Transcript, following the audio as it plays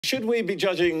Should we be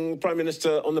judging Prime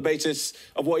Minister on the basis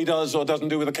of what he does or doesn't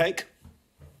do with a cake?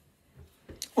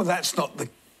 Well, that's not the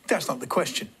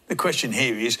question. The question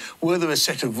here is, were there a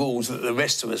set of rules that the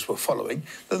rest of us were following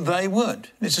that they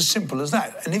weren't? And it's as simple as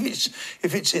that. And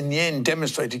if it's in the end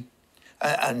demonstrated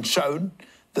and shown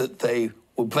that they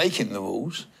were breaking the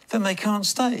rules, then they can't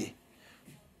stay.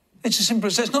 It's as simple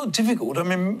as that. It's not difficult. I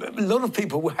mean, a lot of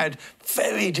people had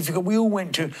very difficult... We all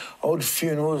went to odd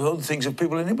funerals, odd things of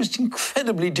people, and it was an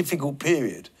incredibly difficult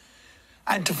period.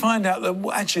 And to find out that,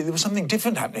 well, actually, there was something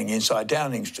different happening inside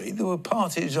Downing Street. There were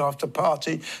parties after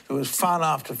party, there was fun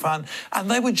after fun, and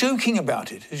they were joking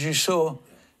about it, as you saw.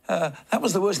 That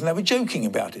was the worst thing. They were joking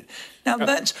about it. Now,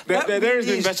 there is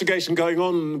an investigation going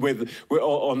on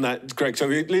on that, Greg, so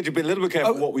we need to be a little bit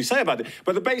careful what we say about it.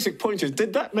 But the basic point is,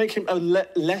 did that make him a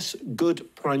less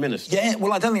good Prime Minister? Yeah,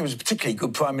 well, I don't think he was a particularly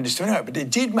good Prime Minister anyway, but it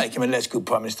did make him a less good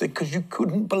Prime Minister because you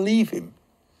couldn't believe him.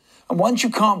 And once you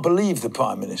can't believe the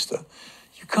Prime Minister,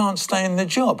 you can't stay in the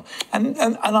job. And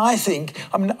I think,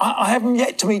 I mean, I haven't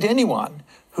yet to meet anyone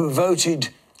who voted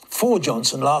for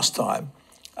Johnson last time,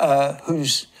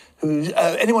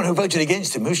 anyone who voted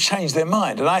against him who's changed their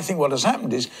mind. And I think what has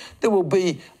happened is there will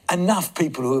be enough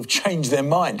people who have changed their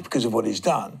mind because of what he's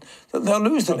done that they'll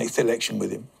lose the next election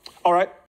with him. All right.